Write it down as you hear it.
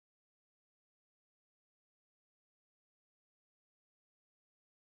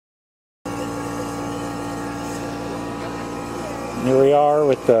Here we are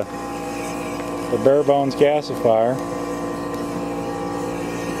with the Barebones Gasifier.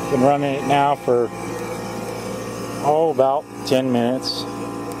 Been running it now for about 10 minutes. I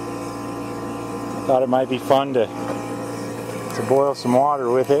thought it might be fun to boil some water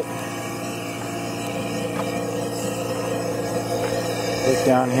with it. Look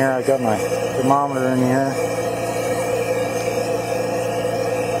down here, I got my thermometer in here.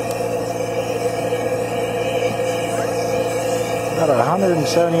 About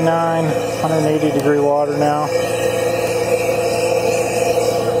 179, 180 degree water now.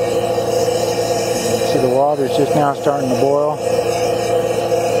 See, the water's just now starting to boil.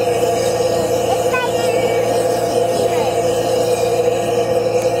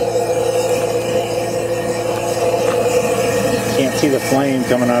 Can't see the flame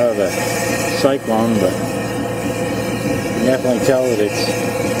coming out of the cyclone, but you can definitely tell that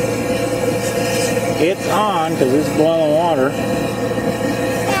it's on because it's boiling water.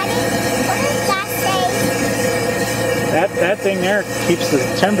 Daddy, what does that say? That thing there keeps the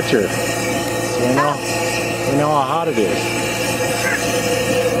temperature, so we know how hot it is.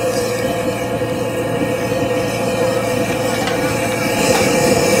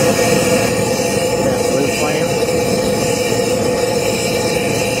 That blue flame.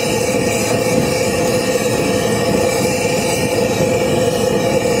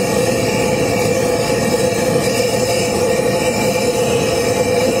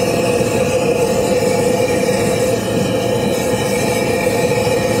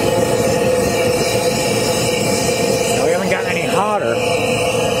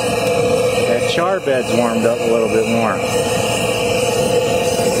 Char bed's warmed up a little bit more.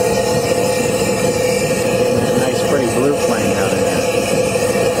 Nice pretty blue flame down in there.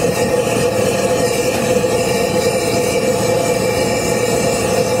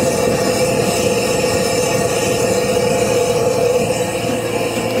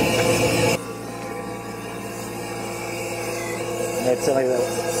 That's something that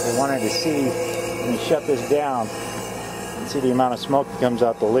we wanted to see when we shut this down and see the amount of smoke that comes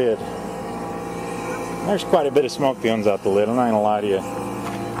out the lid. There's quite a bit of smoke that comes out the lid, I'm not going to lie to you.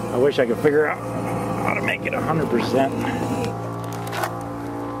 I wish I could figure out how to make it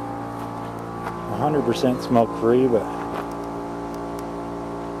 100% smoke free, but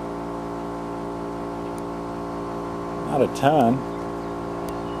not a ton.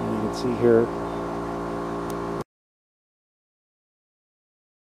 And you can see here